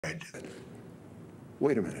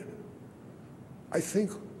Wait a minute. I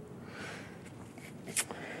think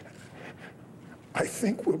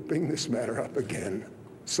we'll bring this matter up again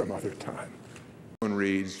some other time. One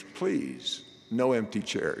reads, please, no empty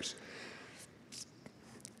chairs.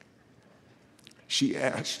 She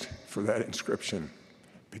asked for that inscription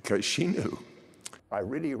because she knew. I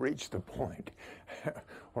really reached the point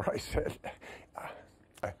where I said,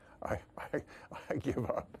 I give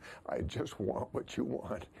up. I just want what you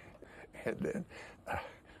want. And then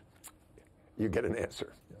you get an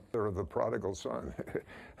answer. There was the prodigal son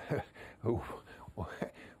who,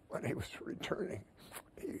 when he was returning,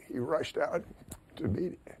 he rushed out to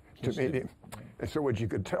meet him. And so what you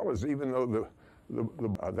could tell is, even though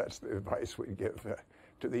that's the advice we give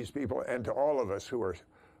to these people and to all of us who are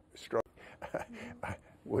struggling.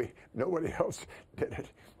 Nobody else did it,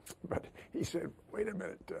 but he said, wait a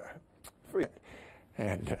minute,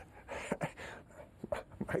 and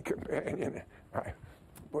my companion, I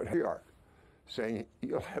put here, saying,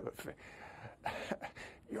 you'll have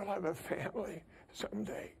a family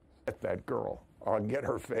someday. Get that girl, I'll get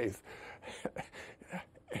her faith,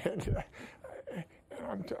 and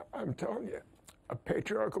I'm telling you, a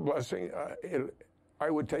patriarchal blessing, I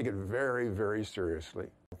would take it very, very seriously.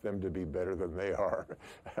 Them to be better than they are,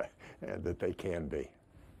 and that they can be.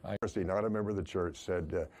 Not a member of the church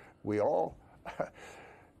said, we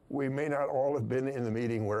may not all have been in the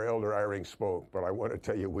meeting where Elder Eyring spoke, but I want to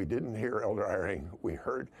tell you, we didn't hear Elder Eyring. We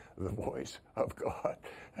heard the voice of God.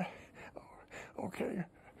 Okay,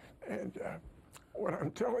 and what I'm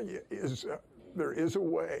telling you is there is a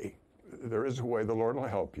way. There is a way. The Lord will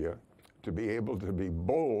help you to be able to be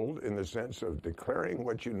bold in the sense of declaring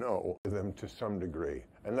what you know to them to some degree.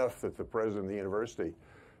 Enough that the president of the university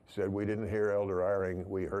said, we didn't hear Elder Eyring,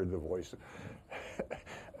 we heard the voice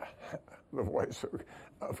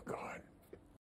of God.